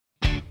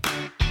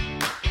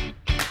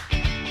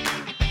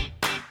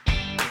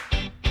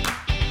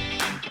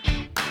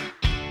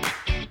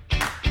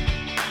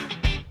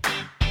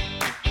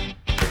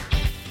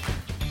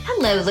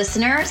Hello,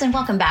 listeners, and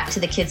welcome back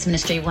to the Kids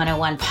Ministry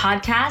 101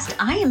 podcast.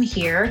 I am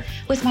here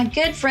with my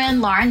good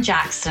friend, Lauren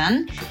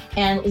Jackson.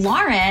 And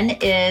Lauren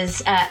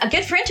is a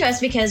good friend to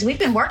us because we've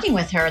been working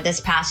with her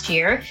this past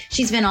year.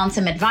 She's been on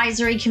some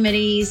advisory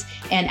committees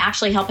and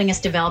actually helping us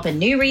develop a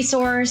new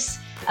resource,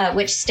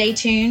 which stay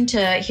tuned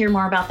to hear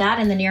more about that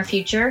in the near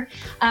future.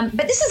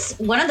 But this is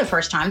one of the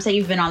first times that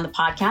you've been on the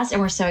podcast, and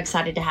we're so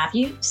excited to have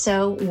you.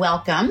 So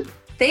welcome.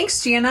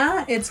 Thanks,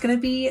 Gianna. It's going to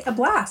be a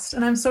blast,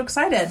 and I'm so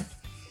excited.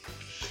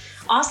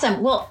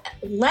 Awesome. Well,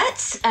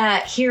 let's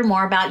hear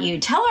more about you.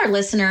 Tell our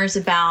listeners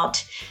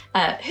about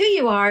who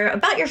you are,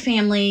 about your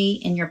family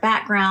and your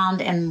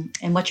background and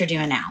what you're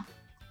doing now.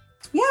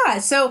 Yeah.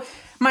 So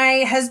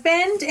my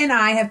husband and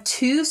I have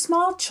two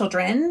small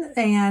children,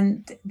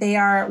 and they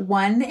are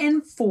 1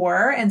 and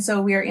 4. And so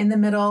we are in the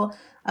middle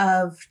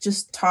of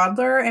just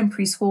toddler and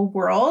preschool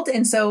world.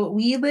 And so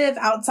we live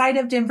outside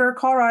of Denver,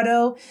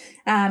 Colorado,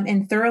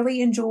 and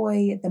thoroughly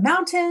enjoy the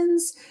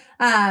mountains.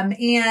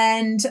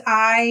 And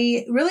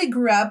I really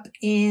grew up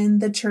in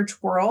the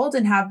church world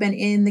and have been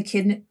in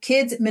the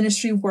kids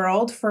ministry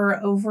world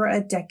for over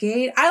a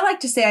decade. I like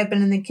to say I've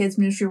been in the kids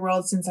ministry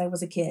world since I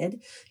was a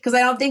kid because I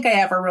don't think I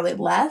ever really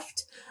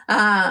left.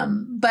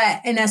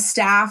 But in a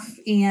staff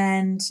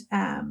and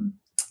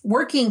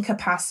working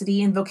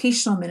capacity in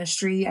vocational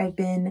ministry, I've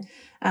been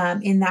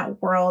in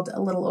that world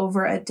a little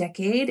over a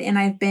decade. And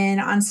I've been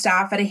on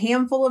staff at a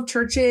handful of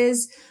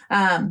churches,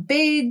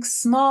 big,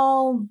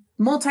 small,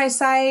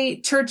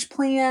 multi-site, church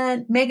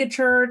plant, mega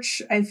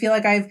church. I feel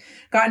like I've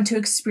gotten to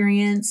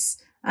experience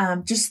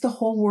just the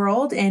whole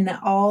world and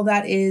all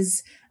that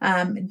is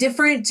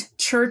different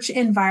church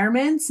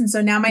environments. And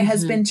so now my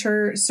husband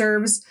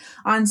serves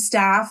on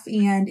staff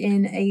and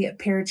in a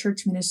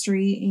parachurch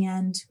ministry,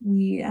 and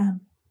we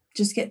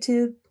just get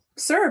to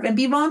serve and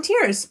be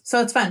volunteers.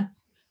 So it's fun.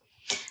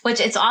 Which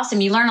it's awesome.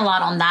 You learn a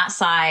lot on that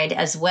side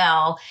as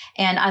well.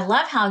 And I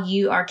love how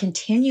you are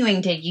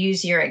continuing to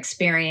use your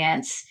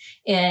experience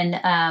in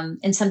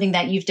something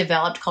that you've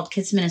developed called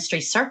Kids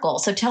Ministry Circle.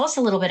 So tell us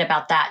a little bit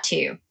about that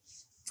too.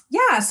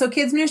 Yeah. So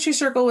Kids Ministry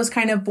Circle was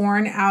kind of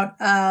born out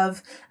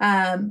of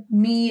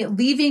me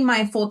leaving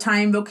my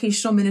full-time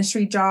vocational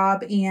ministry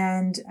job.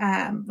 And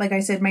like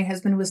I said, my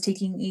husband was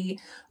taking a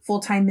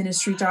full-time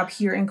ministry job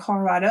here in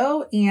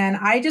Colorado. And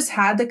I just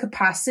had the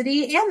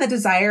capacity and the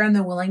desire and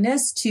the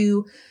willingness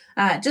to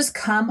just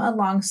come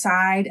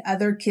alongside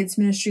other kids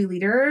ministry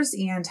leaders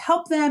and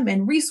help them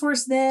and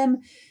resource them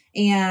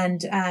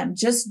and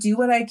just do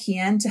what I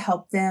can to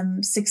help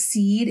them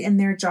succeed in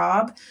their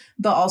job,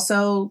 but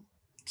also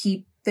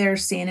keep their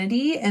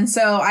sanity. And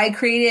so I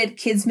created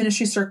Kids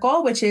Ministry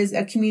Circle, which is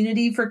a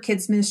community for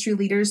kids ministry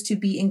leaders to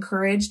be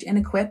encouraged and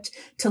equipped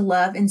to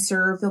love and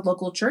serve the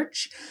local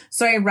church.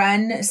 So I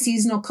run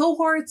seasonal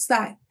cohorts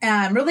that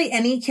really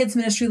any kids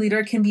ministry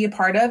leader can be a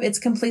part of. It's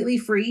completely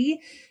free.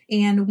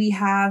 And we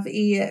have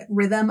a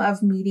rhythm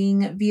of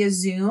meeting via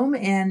Zoom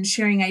and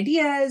sharing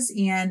ideas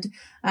and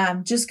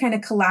just kind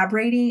of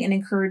collaborating and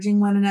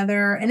encouraging one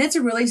another. And it's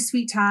a really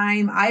sweet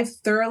time. I've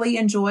thoroughly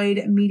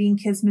enjoyed meeting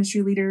kids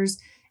ministry leaders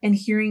and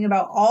hearing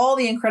about all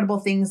the incredible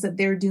things that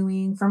they're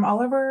doing from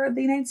all over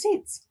the United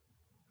States.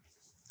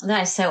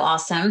 That is so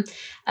awesome.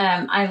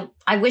 I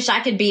wish I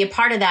could be a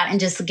part of that and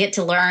just get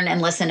to learn and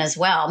listen as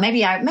well.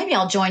 Maybe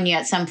I'll join you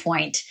at some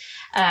point.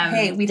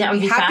 Hey, we'd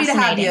be happy to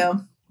have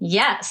you.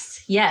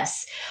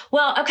 Yes.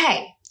 Well,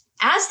 okay.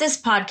 As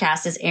this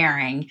podcast is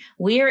airing,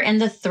 we're in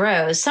the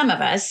throes, some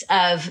of us,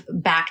 of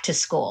back to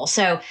school.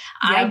 So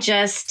I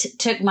just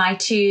took my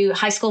 2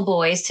 high school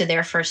boys to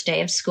their first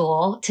day of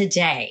school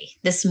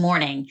this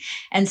morning.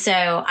 And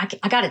so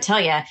I got to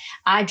tell you,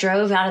 I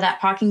drove out of that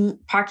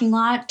parking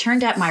lot,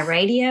 turned up my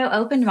radio,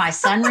 opened my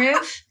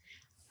sunroof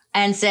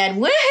and said,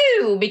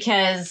 woohoo,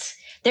 because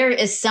there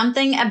is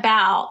something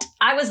about,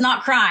 I was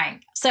not crying.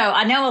 So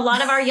I know a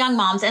lot of our young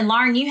moms, and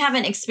Lauren, you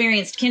haven't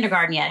experienced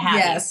kindergarten yet, have you?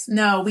 Yes.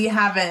 No, we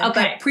haven't.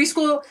 Okay. But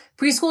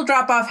preschool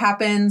drop-off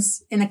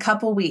happens in a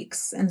couple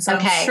weeks. And so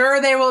I'm sure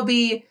there will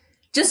be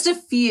just a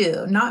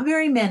few, not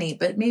very many,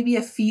 but maybe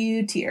a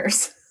few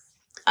tears.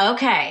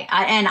 Okay.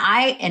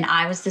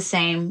 I was the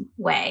same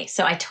way.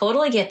 So I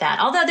totally get that.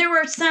 Although there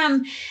were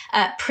some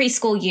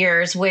preschool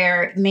years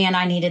where, man,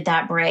 I needed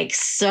that break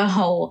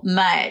so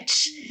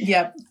much.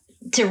 Yep.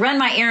 To run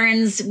my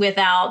errands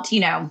without,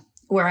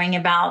 worrying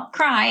about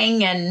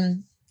crying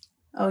and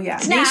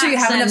make sure you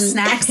have enough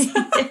snacks.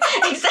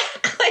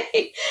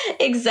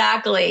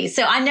 Exactly.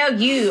 So I know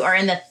you are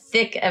in the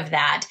thick of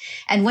that.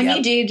 And when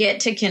you do get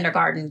to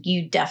kindergarten,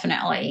 you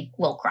definitely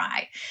will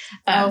cry.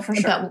 For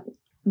sure.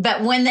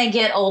 But when they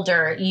get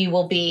older, you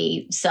will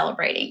be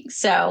celebrating.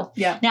 So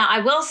now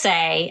I will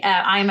say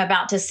I'm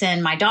about to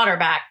send my daughter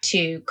back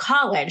to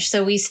college.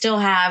 So we still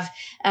have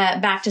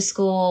back to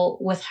school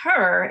with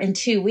her in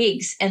 2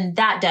 weeks. And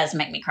that does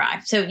make me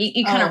cry. So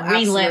you kind of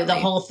relive the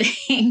whole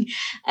thing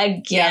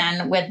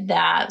again with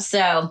that.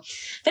 So,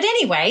 but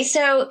anyway,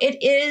 so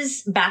it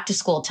is back to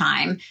school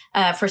time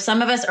for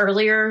some of us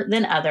earlier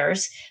than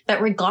others.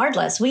 But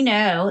regardless, we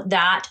know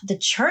that the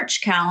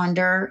church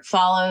calendar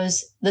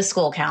follows the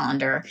school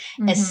calendar. year,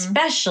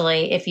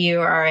 especially if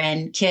you are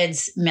in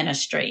kids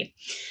ministry.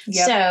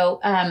 Yep. So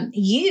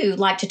you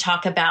like to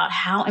talk about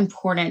how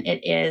important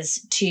it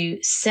is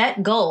to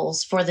set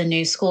goals for the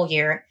new school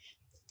year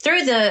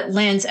through the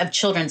lens of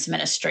children's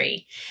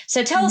ministry.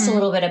 So tell us a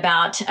little bit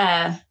about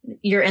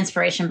your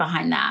inspiration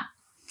behind that.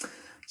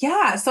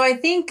 Yeah. So I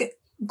think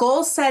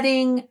goal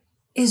setting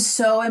is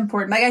so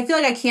important. Like, I feel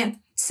like I can't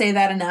say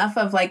that enough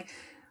of like,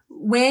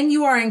 when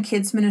you are in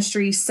kids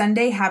ministry,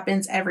 Sunday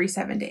happens every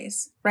 7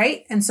 days,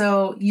 right? And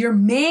so your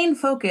main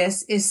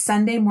focus is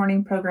Sunday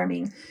morning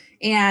programming.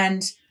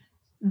 And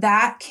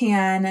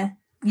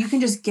you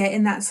can just get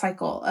in that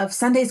cycle of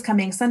Sunday's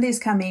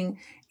coming,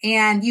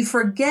 and you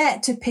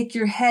forget to pick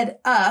your head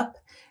up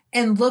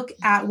and look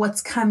at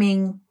what's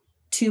coming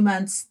 2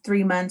 months,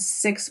 3 months,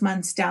 6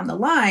 months down the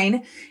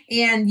line.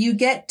 And you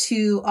get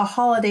to a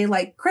holiday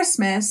like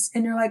Christmas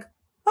and you're like,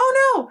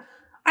 oh no,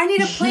 I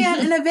need to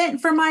plan an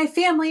event for my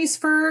families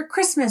for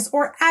Christmas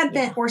or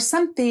Advent or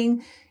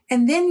something.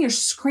 And then you're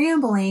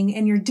scrambling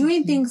and you're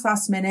doing things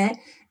last minute.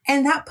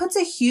 And that puts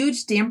a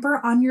huge damper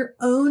on your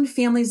own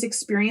family's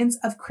experience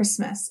of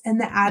Christmas and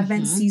the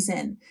Advent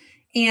season.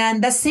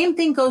 And the same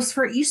thing goes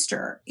for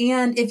Easter.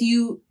 And if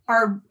you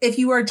are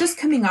just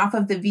coming off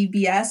of the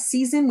VBS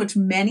season, which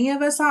many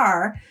of us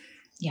are,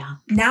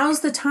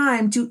 now's the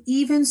time to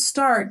even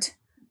start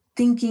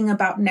thinking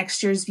about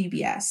next year's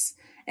VBS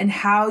and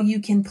how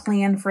you can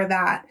plan for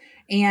that.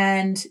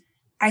 And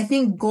I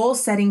think goal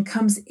setting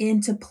comes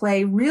into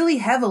play really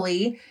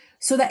heavily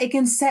so that it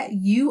can set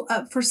you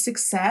up for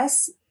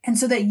success and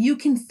so that you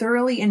can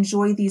thoroughly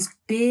enjoy these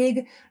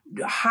big,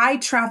 high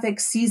traffic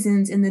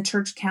seasons in the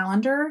church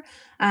calendar.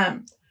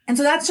 And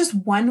so that's just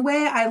one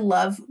way I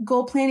love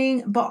goal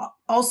planning, but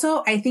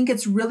also I think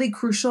it's really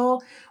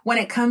crucial when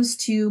it comes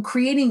to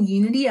creating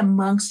unity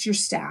amongst your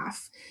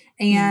staff.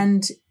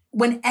 And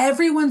when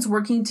everyone's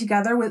working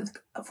together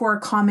for a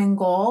common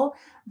goal,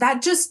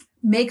 that just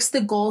makes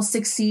the goal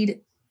succeed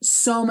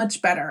so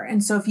much better.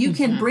 And so if you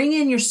can bring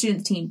in your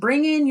student team,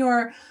 bring in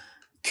your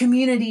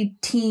community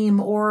team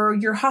or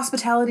your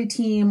hospitality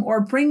team, or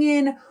bring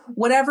in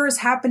whatever is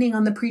happening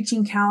on the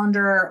preaching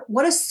calendar,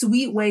 what a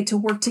sweet way to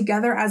work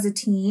together as a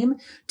team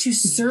to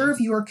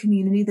serve your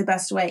community the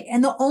best way.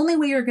 And the only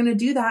way you're going to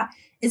do that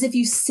is if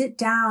you sit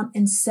down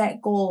and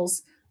set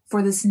goals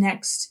for this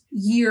next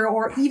year,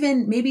 or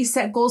even maybe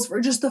set goals for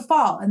just the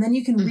fall. And then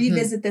you can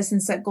revisit this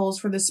and set goals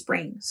for the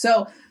spring.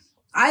 So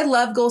I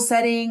love goal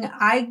setting.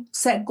 I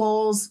set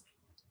goals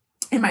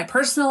in my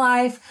personal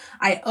life.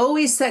 I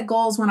always set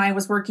goals when I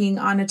was working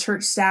on a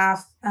church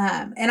staff.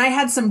 And I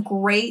had some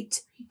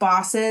great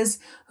bosses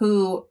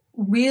who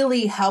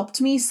really helped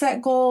me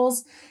set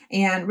goals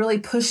and really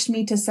pushed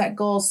me to set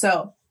goals.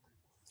 So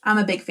I'm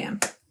a big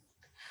fan.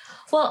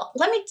 Well,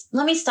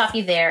 let me stop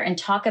you there and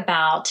talk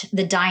about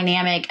the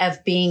dynamic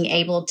of being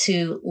able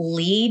to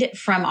lead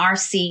from our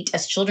seat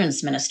as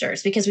children's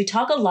ministers, because we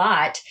talk a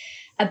lot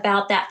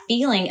about that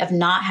feeling of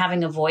not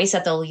having a voice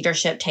at the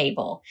leadership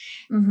table.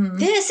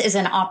 This is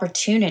an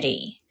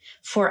opportunity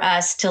for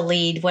us to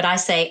lead what I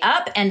say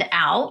up and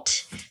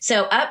out.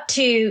 So up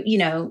to,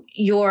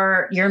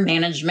 your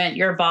management,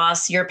 your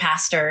boss, your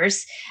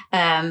pastors,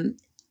 and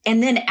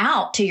then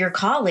out to your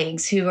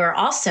colleagues who are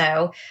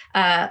also,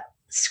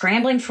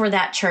 scrambling for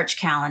that church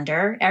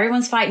calendar.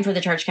 Everyone's fighting for the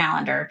church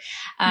calendar.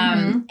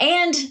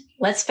 And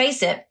let's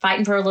face it,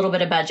 fighting for a little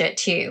bit of budget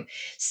too.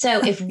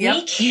 So if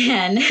we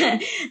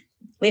can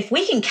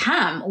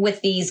come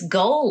with these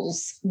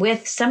goals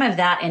with some of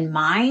that in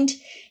mind,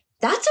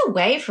 that's a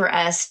way for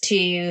us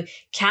to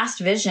cast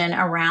vision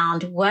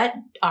around what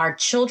our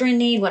children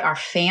need, what our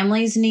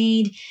families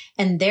need,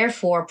 and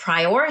therefore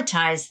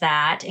prioritize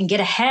that and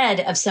get ahead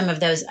of some of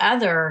those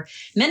other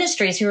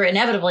ministries who are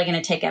inevitably going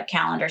to take up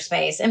calendar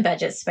space and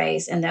budget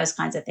space and those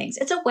kinds of things.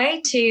 It's a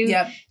way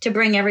to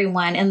bring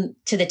everyone in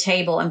to the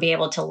table and be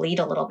able to lead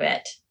a little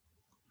bit.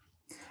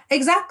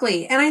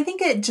 Exactly. And I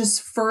think it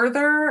just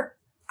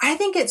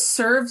it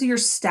serves your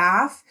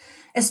staff,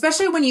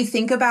 especially when you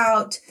think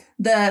about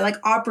the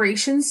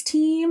operations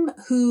team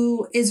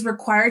who is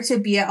required to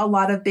be at a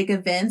lot of big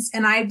events.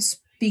 And I'm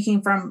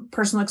speaking from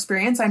personal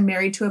experience. I'm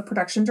married to a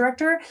production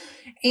director.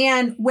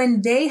 And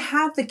when they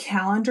have the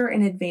calendar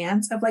in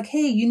advance of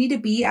hey, you need to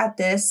be at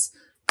this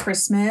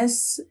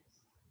Christmas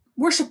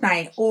worship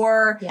night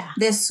or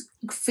this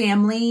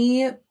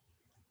family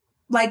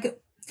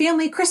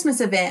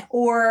Christmas event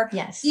or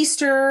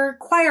Easter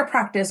choir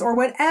practice or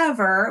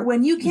whatever,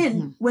 when you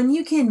can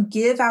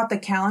give out the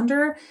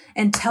calendar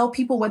and tell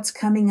people what's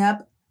coming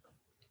up,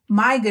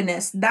 my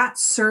goodness, that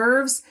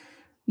serves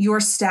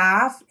your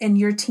staff and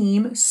your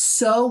team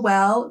so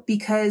well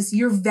because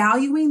you're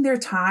valuing their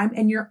time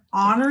and you're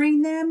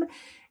honoring them.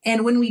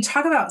 And when we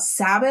talk about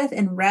Sabbath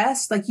and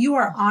rest, you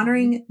are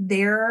honoring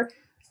their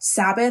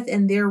Sabbath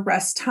and their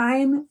rest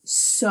time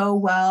so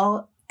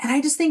well. And I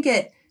just think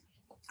it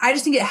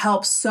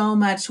helps so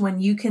much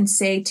when you can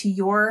say to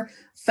your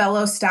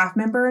fellow staff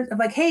members of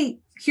hey,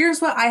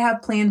 here's what I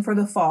have planned for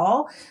the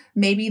fall.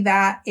 Maybe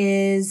that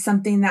is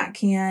something that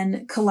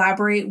can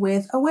collaborate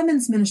with a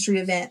women's ministry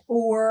event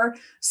or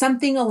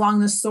something along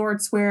the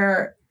sorts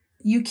where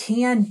you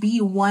can be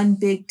one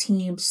big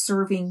team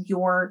serving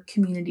your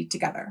community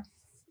together.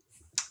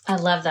 I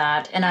love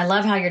that. And I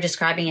love how you're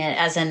describing it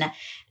as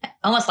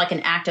almost like an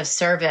act of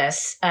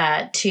service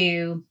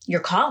to your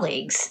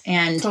colleagues.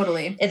 And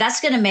totally, that's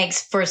going to make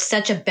for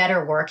such a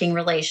better working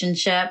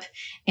relationship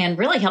and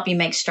really help you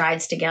make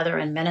strides together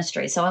in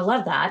ministry. So I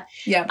love that.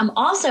 Yeah. I'm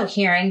also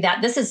hearing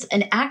that this is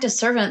an act of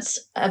service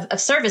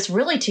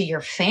really to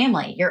your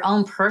family, your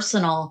own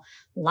personal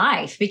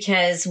life,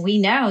 because we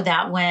know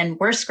that when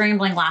we're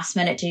scrambling last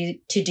minute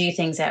to do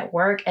things at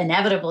work,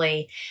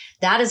 inevitably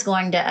that is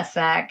going to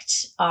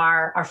affect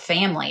our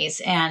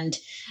families. And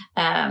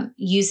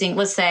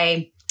let's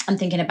say, I'm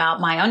thinking about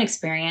my own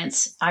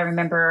experience. I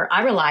remember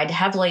I relied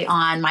heavily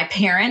on my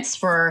parents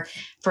for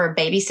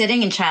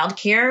babysitting and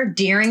childcare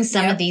during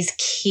some of these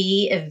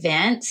key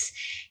events.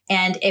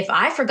 And if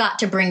I forgot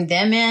to bring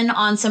them in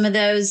on some of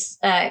those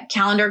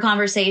calendar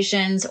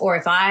conversations, or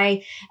if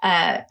I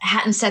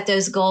hadn't set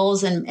those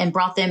goals and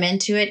brought them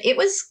into it,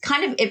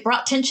 it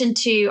brought tension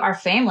to our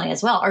family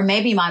as well. Or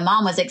maybe my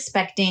mom was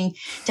expecting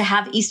to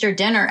have Easter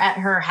dinner at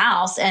her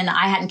house and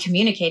I hadn't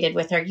communicated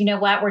with her, you know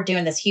what, we're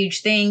doing this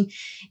huge thing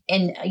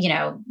in,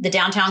 the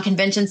downtown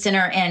convention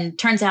center. And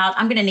turns out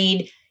I'm going to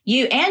need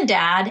you and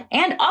dad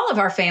and all of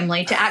our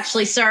family to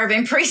actually serve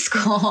in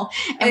preschool.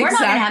 And we're not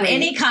going to have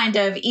any kind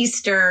of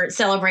Easter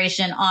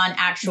celebration on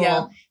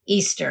actual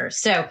Easter.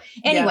 So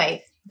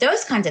anyway,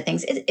 those kinds of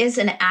things. It is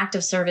an act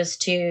of service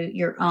to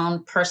your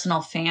own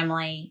personal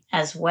family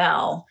as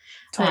well.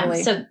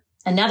 Totally. So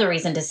another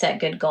reason to set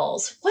good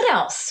goals. What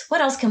else? What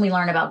else can we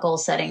learn about goal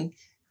setting?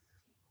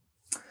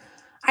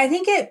 I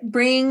think it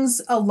brings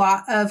a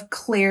lot of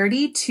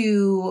clarity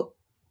to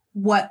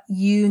what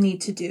you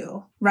need to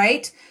do,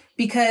 right?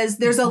 Because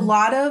there's a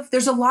lot of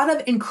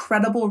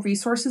incredible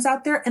resources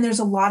out there, and there's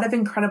a lot of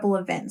incredible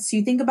events. So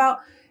you think about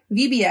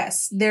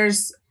VBS,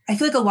 I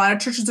feel like a lot of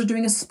churches are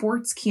doing a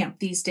sports camp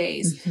these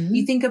days. Mm-hmm.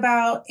 You think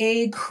about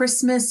a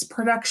Christmas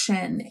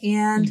production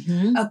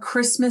and a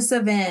Christmas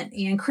event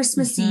and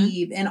Christmas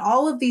Eve and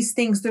all of these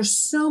things. There's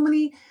so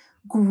many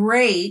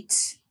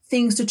great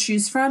things to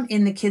choose from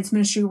in the kids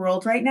ministry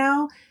world right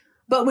now.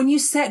 But when you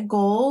set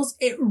goals,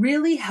 it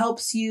really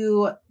helps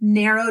you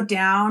narrow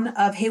down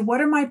of, hey, what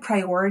are my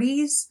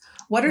priorities?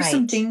 What are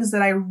some things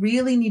that I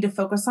really need to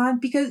focus on?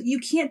 Because you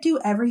can't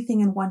do everything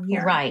in one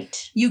year.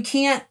 Right. You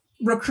can't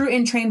recruit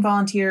and train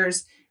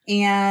volunteers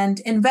and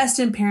invest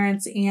in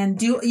parents and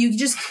do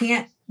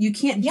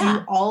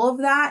do all of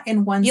that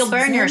in one You'll season.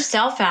 burn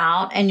yourself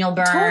out and you'll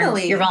burn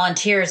your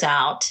volunteers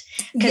out.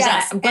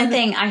 Because one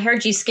thing I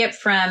heard you skip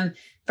from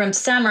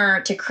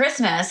summer to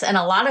Christmas, and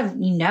a lot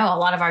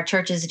of our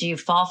churches do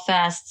fall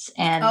fests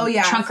and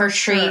trunk or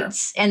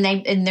treats,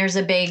 and there's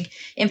a big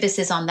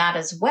emphasis on that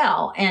as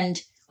well.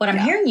 And what I'm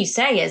hearing you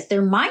say is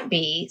there might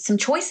be some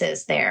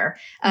choices there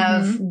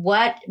of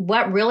what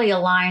really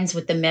aligns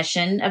with the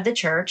mission of the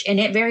church, and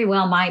it very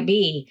well might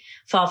be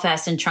fall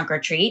fest and trunk or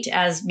treat.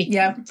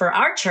 For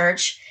our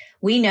church,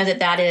 we know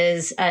that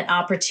is an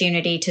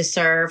opportunity to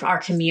serve our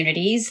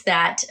communities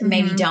that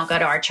maybe don't go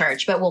to our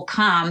church, but will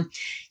come,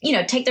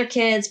 take their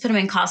kids, put them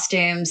in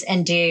costumes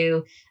and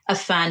do a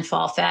fun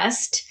fall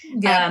fest.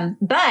 Yeah.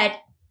 But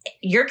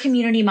your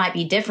community might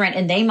be different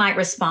and they might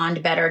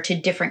respond better to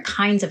different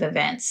kinds of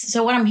events.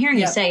 So what I'm hearing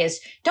you say is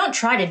don't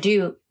try to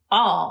do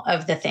all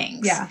of the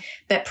things,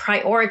 but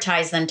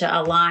prioritize them to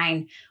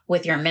align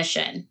with your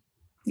mission.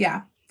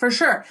 Yeah, for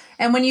sure.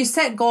 And when you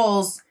set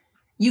goals,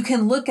 you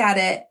can look at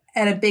it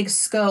at a big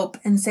scope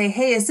and say,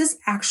 hey, is this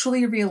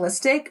actually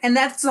realistic? And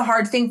that's the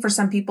hard thing for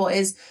some people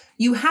is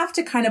you have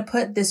to kind of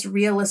put this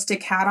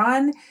realistic hat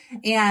on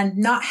and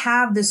not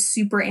have this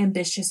super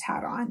ambitious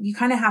hat on. You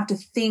kind of have to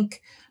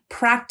think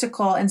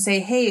practical and say,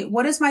 hey,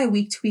 what does my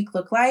week to week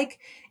look like?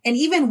 And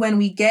even when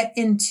we get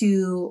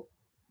into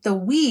the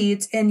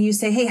weeds and you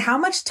say, hey, how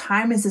much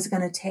time is this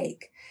going to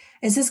take?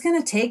 Is this going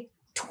to take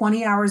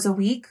 20 hours a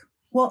week?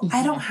 Well,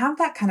 I don't have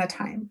that kind of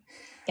time.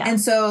 Yeah.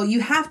 And so you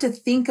have to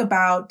think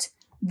about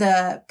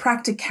the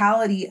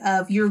practicality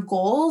of your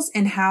goals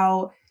and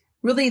how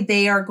really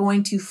they are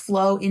going to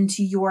flow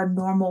into your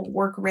normal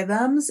work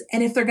rhythms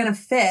and if they're going to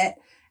fit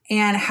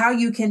and how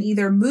you can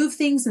either move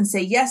things and say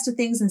yes to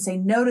things and say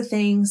no to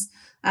things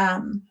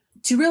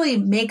to really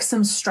make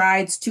some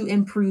strides to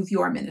improve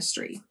your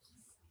ministry.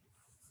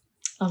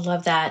 I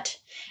love that.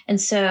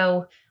 And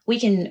so we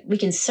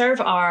can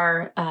serve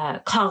our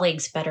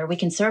colleagues better. We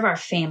can serve our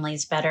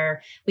families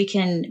better. We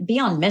can be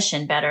on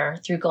mission better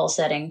through goal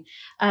setting.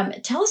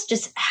 Tell us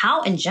just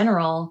how, in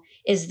general,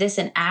 is this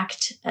an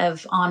act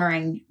of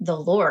honoring the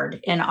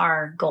Lord in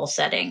our goal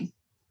setting?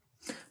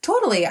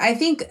 Totally. I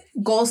think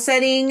goal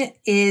setting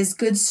is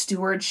good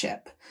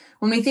stewardship.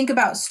 When we think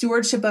about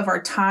stewardship of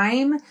our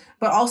time,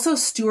 but also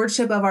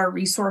stewardship of our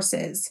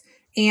resources.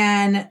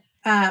 And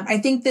I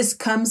think this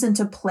comes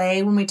into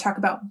play when we talk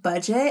about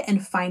budget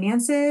and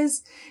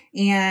finances.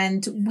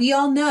 And we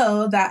all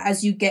know that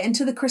as you get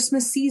into the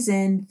Christmas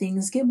season,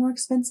 things get more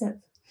expensive.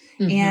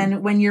 Mm-hmm.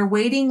 And when you're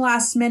waiting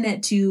last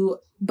minute to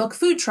book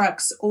food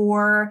trucks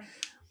or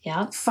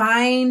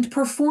find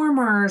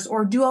performers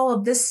or do all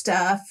of this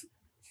stuff,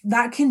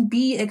 that can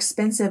be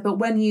expensive. But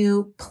when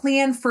you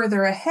plan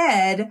further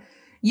ahead,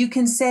 you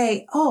can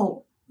say,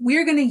 oh,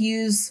 we're going to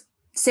use,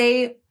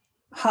 say,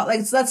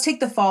 let's take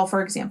the fall,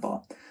 for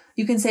example.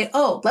 You can say,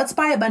 oh, let's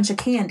buy a bunch of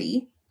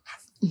candy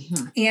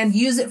and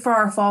use it for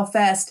our fall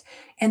fest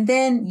and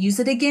then use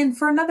it again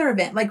for another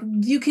event. Like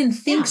you can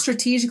think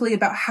strategically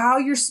about how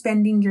you're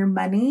spending your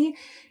money.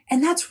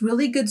 And that's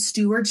really good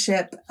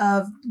stewardship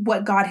of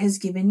what God has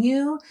given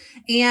you.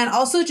 And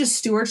also just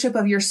stewardship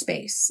of your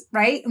space,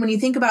 right? When you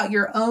think about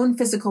your own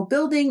physical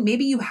building,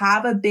 maybe you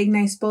have a big,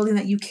 nice building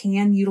that you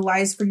can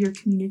utilize for your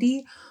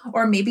community,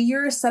 or maybe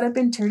you're a set up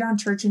and tear down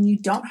church and you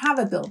don't have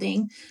a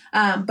building,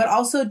 but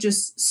also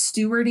just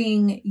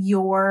stewarding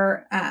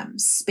your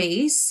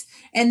space.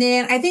 And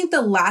then I think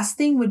the last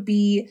thing would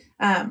be,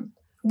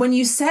 when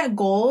you set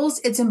goals,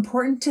 it's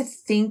important to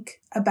think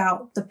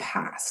about the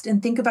past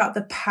and think about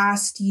the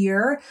past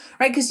year,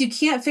 right? Because you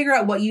can't figure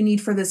out what you need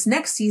for this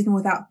next season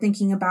without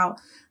thinking about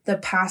the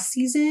past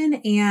season,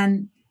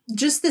 and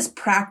just this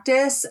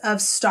practice of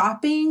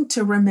stopping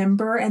to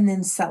remember and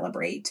then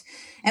celebrate.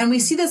 And we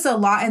see this a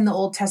lot in the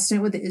Old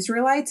Testament with the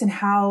Israelites and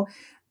how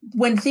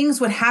when things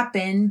would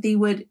happen, they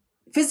would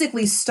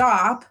physically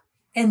stop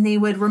and they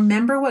would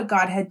remember what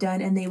God had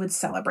done and they would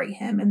celebrate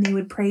him and they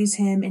would praise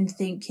him and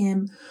thank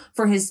him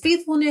for his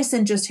faithfulness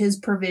and just his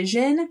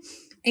provision.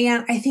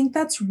 And I think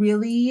that's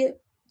really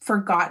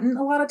forgotten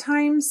a lot of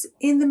times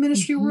in the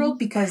ministry world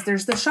because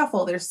there's the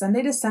shuffle. There's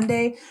Sunday to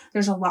Sunday.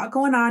 There's a lot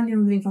going on. You're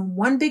moving from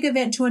one big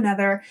event to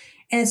another.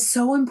 And it's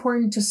so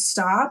important to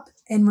stop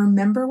and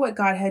remember what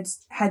God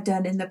had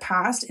done in the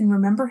past and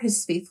remember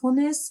his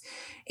faithfulness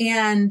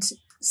and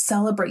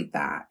celebrate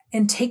that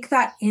and take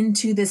that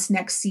into this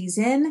next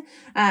season,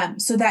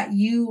 so that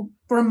you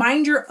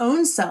remind your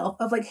own self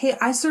of like, hey,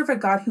 I serve a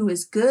God who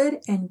is good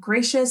and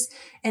gracious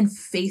and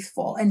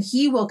faithful, and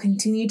he will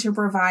continue to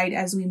provide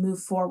as we move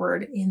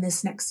forward in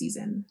this next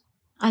season.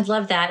 I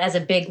love that as a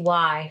big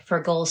why for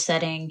goal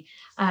setting.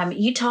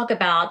 You talk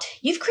about,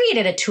 you've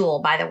created a tool,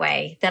 by the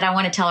way, that I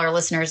want to tell our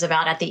listeners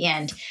about at the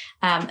end,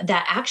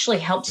 that actually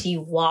helps you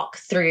walk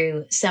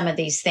through some of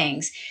these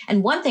things.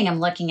 And one thing I'm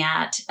looking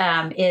at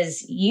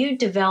is you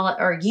develop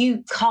or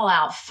you call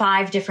out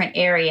 5 different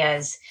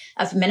areas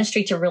of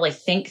ministry to really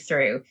think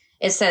through.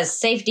 It says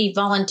safety,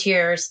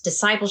 volunteers,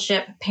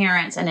 discipleship,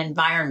 parents, and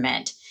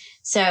environment.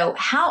 So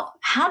how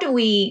do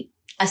we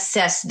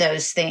assess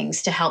those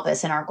things to help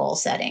us in our goal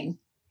setting?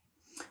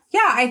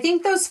 Yeah, I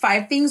think those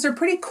 5 things are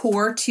pretty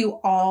core to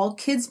all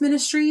kids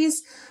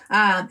ministries.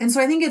 And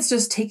so I think it's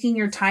just taking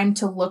your time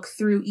to look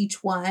through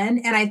each one.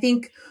 And I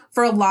think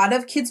for a lot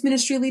of kids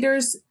ministry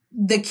leaders,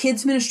 the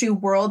kids ministry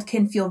world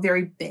can feel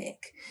very big.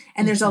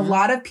 And there's a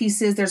lot of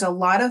pieces. There's a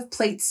lot of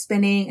plates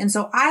spinning. And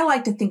so I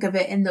like to think of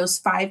it in those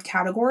 5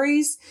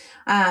 categories,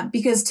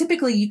 because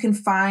typically you can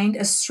find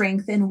a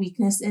strength and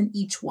weakness in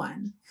each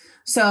one.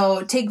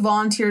 So take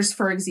volunteers,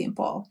 for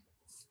example.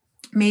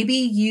 Maybe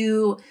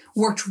you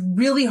worked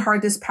really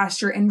hard this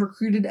past year and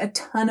recruited a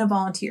ton of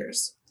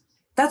volunteers.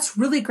 That's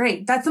really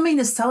great. That's something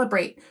to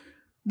celebrate.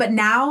 But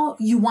now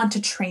you want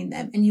to train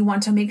them and you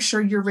want to make sure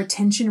your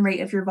retention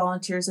rate of your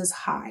volunteers is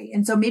high.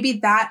 And so maybe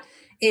that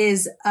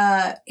is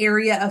an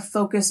area of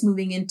focus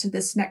moving into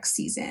this next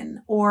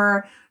season,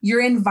 or your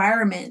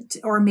environment,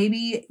 or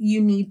maybe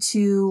you need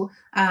to,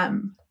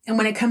 and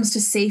when it comes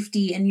to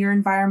safety and your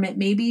environment,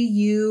 maybe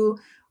you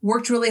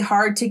worked really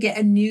hard to get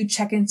a new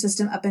check-in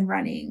system up and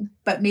running,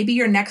 but maybe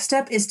your next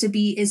step is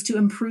to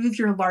improve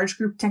your large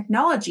group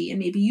technology. And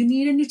maybe you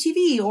need a new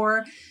TV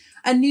or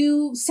a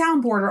new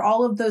soundboard or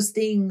all of those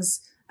things.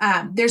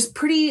 It's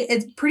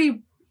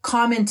pretty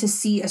common to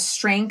see a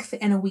strength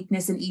and a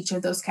weakness in each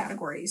of those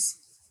categories.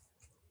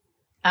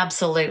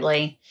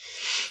 Absolutely.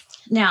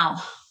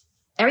 Now,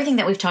 everything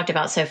that we've talked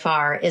about so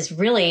far is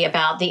really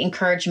about the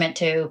encouragement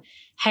to,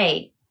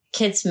 hey,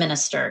 kids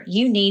minister,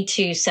 you need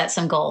to set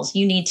some goals.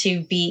 You need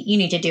to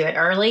do it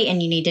early,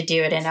 and you need to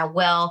do it in a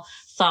well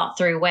thought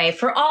through way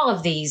for all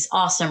of these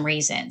awesome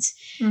reasons.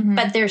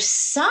 But there's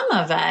some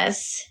of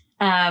us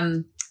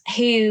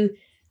who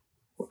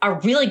are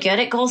really good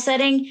at goal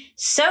setting,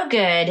 so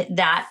good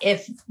that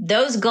if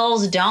those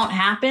goals don't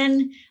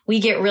happen, we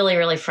get really,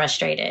 really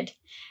frustrated.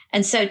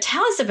 And so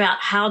tell us about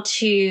how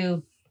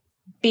to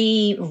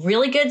be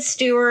really good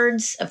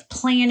stewards of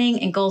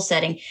planning and goal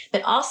setting,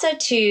 but also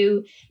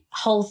to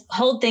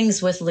hold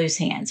things with loose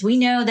hands. We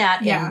know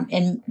that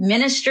in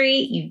ministry,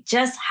 you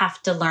just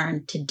have to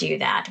learn to do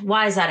that.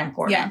 Why is that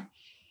important? Yeah,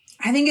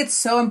 I think it's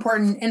so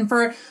important. And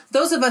for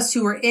those of us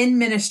who were in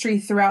ministry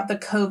throughout the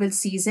COVID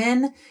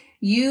season,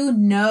 you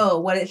know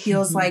what it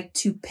feels like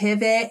to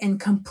pivot and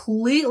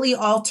completely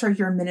alter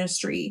your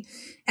ministry.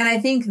 And I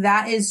think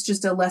that is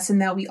just a lesson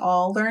that we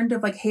all learned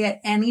of like, hey,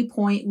 at any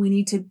point we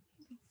need to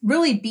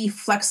really be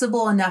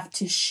flexible enough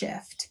to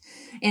shift.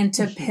 and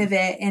to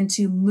pivot and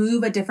to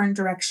move a different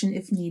direction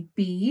if need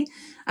be.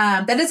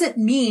 That doesn't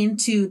mean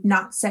to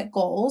not set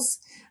goals,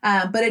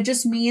 but it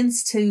just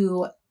means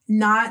to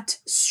not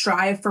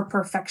strive for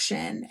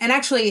perfection. And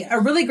actually, a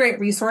really great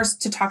resource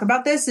to talk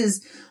about this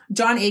is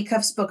John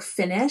Acuff's book,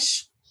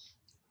 Finish.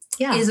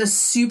 Yeah. Is a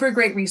super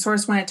great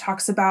resource when it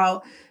talks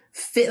about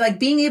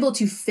being able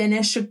to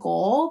finish a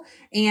goal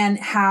and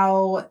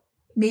how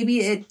maybe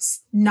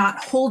it's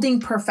not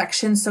holding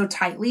perfection so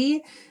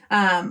tightly.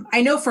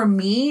 I know for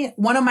me,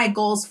 one of my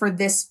goals for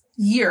this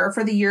year,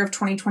 for the year of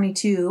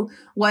 2022,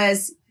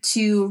 was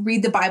to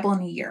read the Bible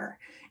in a year.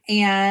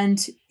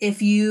 And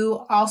if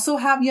you also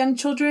have young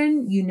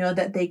children, you know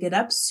that they get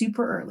up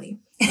super early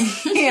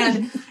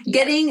and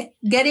getting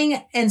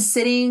and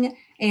sitting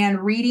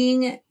and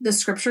reading the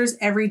scriptures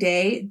every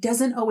day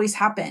doesn't always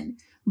happen.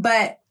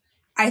 But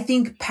I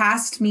think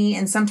past me,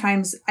 and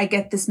sometimes I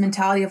get this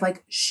mentality of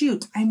like,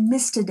 shoot, I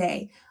missed a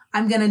day.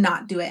 I'm going to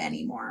not do it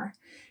anymore.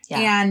 Yeah.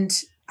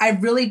 And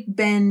I've really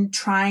been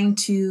trying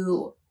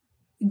to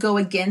go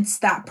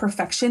against that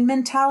perfection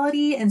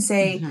mentality and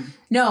say,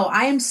 no,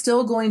 I am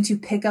still going to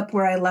pick up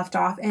where I left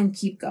off and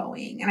keep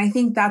going. And I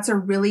think that's a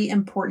really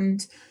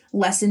important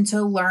lesson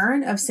to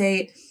learn of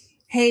say,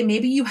 hey,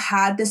 maybe you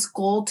had this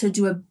goal to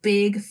do a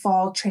big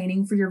fall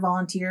training for your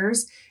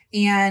volunteers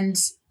and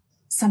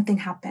something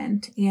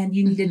happened and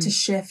you needed to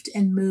shift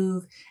and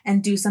move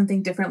and do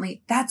something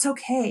differently. That's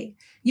okay.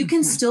 You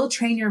can still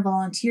train your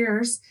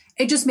volunteers.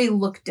 It just may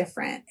look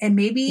different. And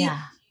maybe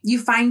you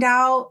find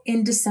out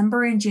in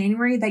December and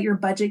January that your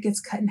budget gets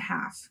cut in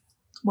half.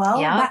 Well,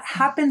 that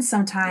happens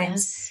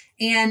sometimes.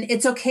 Yes. And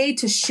it's okay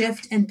to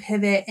shift and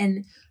pivot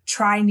and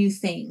try new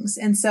things.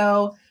 And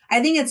so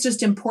I think it's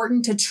just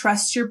important to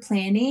trust your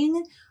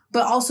planning,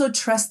 but also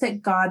trust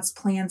that God's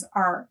plans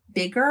are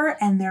bigger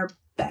and they're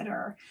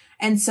better.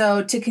 And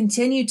so to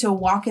continue to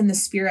walk in the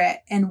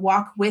Spirit and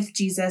walk with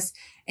Jesus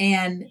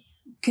and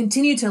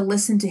continue to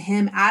listen to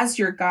him as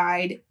your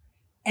guide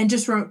and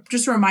just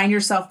remind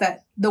yourself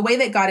that the way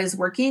that God is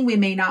working, we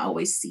may not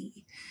always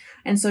see.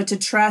 And so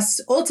to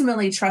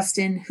ultimately trust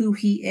in who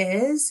he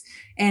is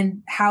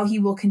and how he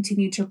will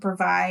continue to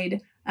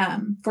provide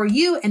for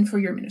you and for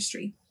your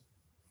ministry.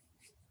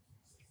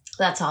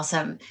 That's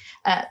awesome.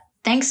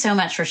 Thanks so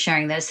much for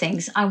sharing those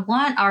things. I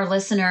want our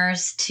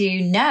listeners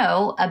to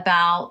know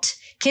about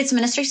Kids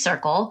Ministry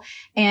Circle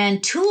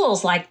and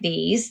tools like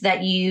these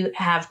that you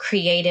have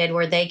created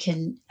where they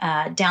can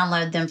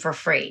download them for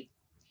free.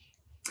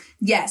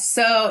 Yes.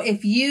 So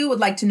if you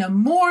would like to know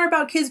more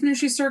about Kids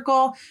Ministry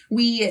Circle,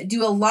 we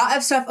do a lot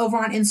of stuff over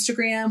on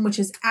Instagram, which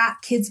is at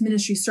Kids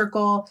Ministry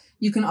Circle.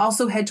 You can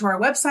also head to our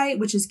website,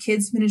 which is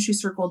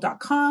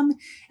kidsministrycircle.com.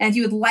 And if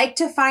you would like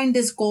to find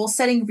this goal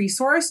setting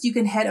resource, you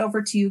can head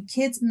over to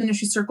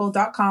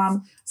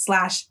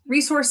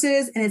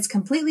kidsministrycircle.com/resources, and it's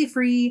completely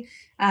free.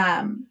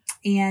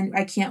 And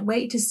I can't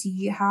wait to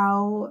see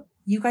how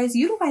you guys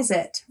utilize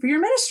it for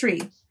your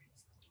ministry.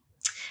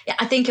 Yeah,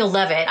 I think you'll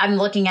love it. I'm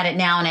looking at it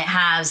now and it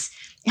has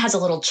a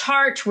little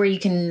chart where you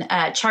can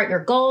chart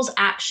your goals,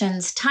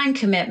 actions, time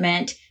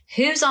commitment,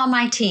 who's on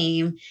my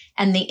team,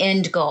 and the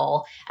end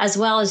goal, as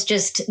well as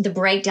just the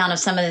breakdown of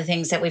some of the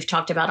things that we've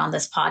talked about on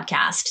this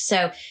podcast.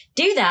 So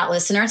do that,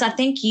 listeners. I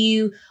think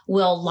you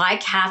will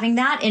like having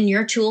that in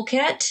your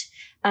toolkit.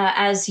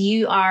 As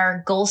you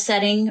are goal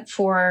setting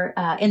for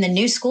in the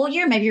new school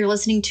year. Maybe you're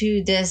listening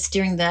to this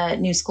during the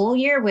new school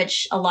year,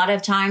 which a lot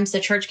of times the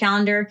church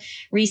calendar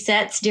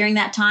resets during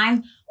that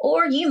time.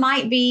 Or you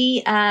might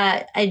be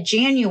a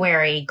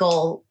January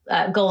goal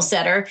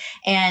setter.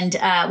 And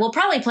we'll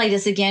probably play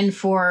this again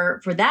for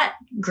that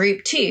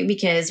group too,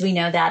 because we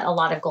know that a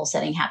lot of goal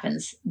setting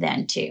happens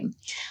then too.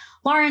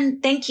 Lauren,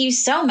 thank you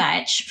so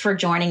much for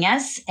joining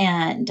us,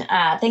 and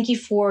thank you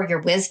for your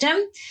wisdom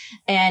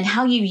and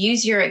how you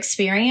use your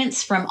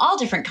experience from all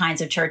different kinds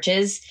of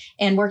churches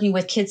and working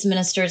with kids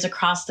ministers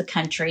across the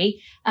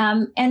country,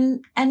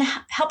 and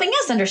helping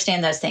us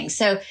understand those things.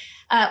 So,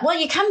 will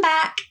you come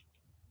back?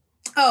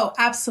 Oh,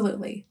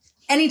 absolutely.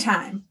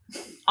 Anytime.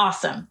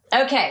 Awesome.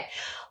 Okay.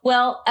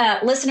 Well,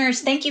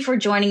 listeners, thank you for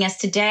joining us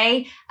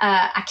today.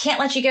 I can't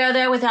let you go,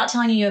 though, without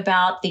telling you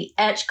about the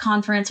Etch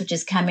Conference, which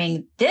is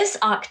coming this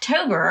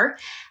October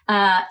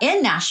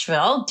in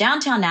Nashville,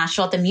 downtown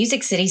Nashville at the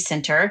Music City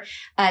Center.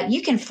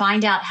 You can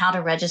find out how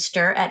to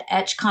register at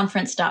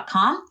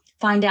etchconference.com.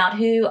 Find out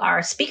who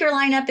our speaker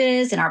lineup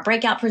is and our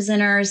breakout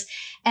presenters.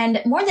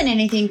 And more than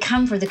anything,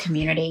 come for the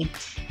community,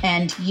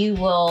 and you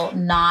will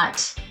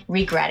not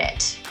regret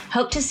it.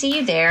 Hope to see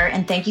you there.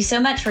 And thank you so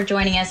much for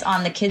joining us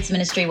on the Kids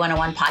Ministry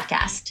 101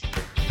 podcast.